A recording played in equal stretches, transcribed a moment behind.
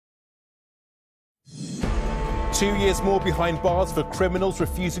2 years more behind bars for criminals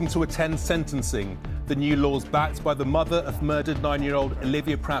refusing to attend sentencing. The new law's backed by the mother of murdered 9-year-old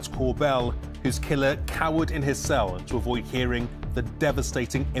Olivia Pratt-Korbel, whose killer cowered in his cell to avoid hearing the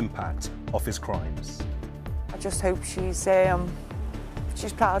devastating impact of his crimes. I just hope she's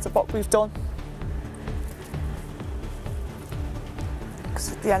proud of what we've done.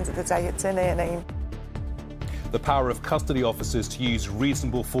 Because at the end of the day, it's in her name. The power of custody officers to use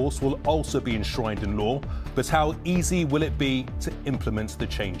reasonable force will also be enshrined in law, but how easy will it be to implement the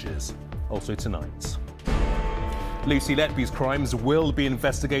changes? Also tonight. Lucy Letby's crimes will be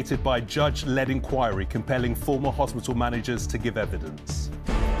investigated by a judge-led inquiry compelling former hospital managers to give evidence.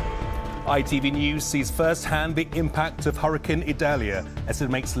 ITV News sees firsthand the impact of Hurricane Idalia as it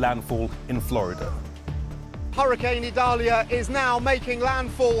makes landfall in Florida. Hurricane Idalia is now making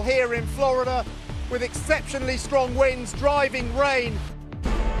landfall here in Florida, with exceptionally strong winds driving rain.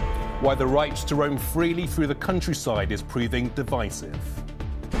 Why the right to roam freely through the countryside is proving divisive.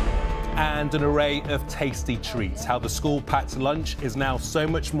 And an array of tasty treats. How the school-packed lunch is now so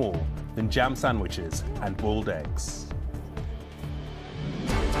much more than jam sandwiches and boiled eggs.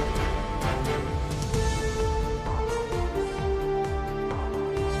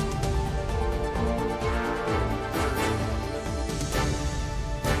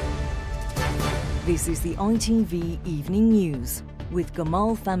 This is the ITV Evening News with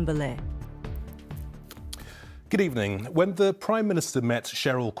Gamal Fahnbulleh. Good evening. When the Prime Minister met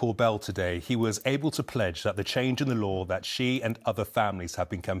Cheryl Corbell today, he was able to pledge that the change in the law that she and other families have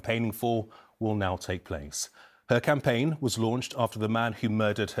been campaigning for will now take place. Her campaign was launched after the man who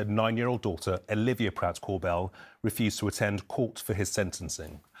murdered her 9-year-old daughter, Olivia Pratt-Korbel, refused to attend court for his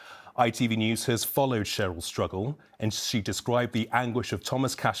sentencing. ITV News has followed Cheryl's struggle, and she described the anguish of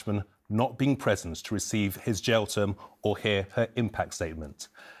Thomas Cashman not being present to receive his jail term or hear her impact statement.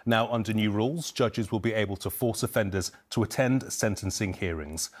 Now, under new rules, judges will be able to force offenders to attend sentencing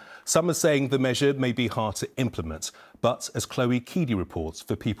hearings. Some are saying the measure may be hard to implement, but as Chloe Keedy reports,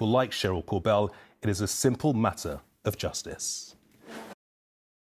 for people like Cheryl Corbell, it is a simple matter of justice.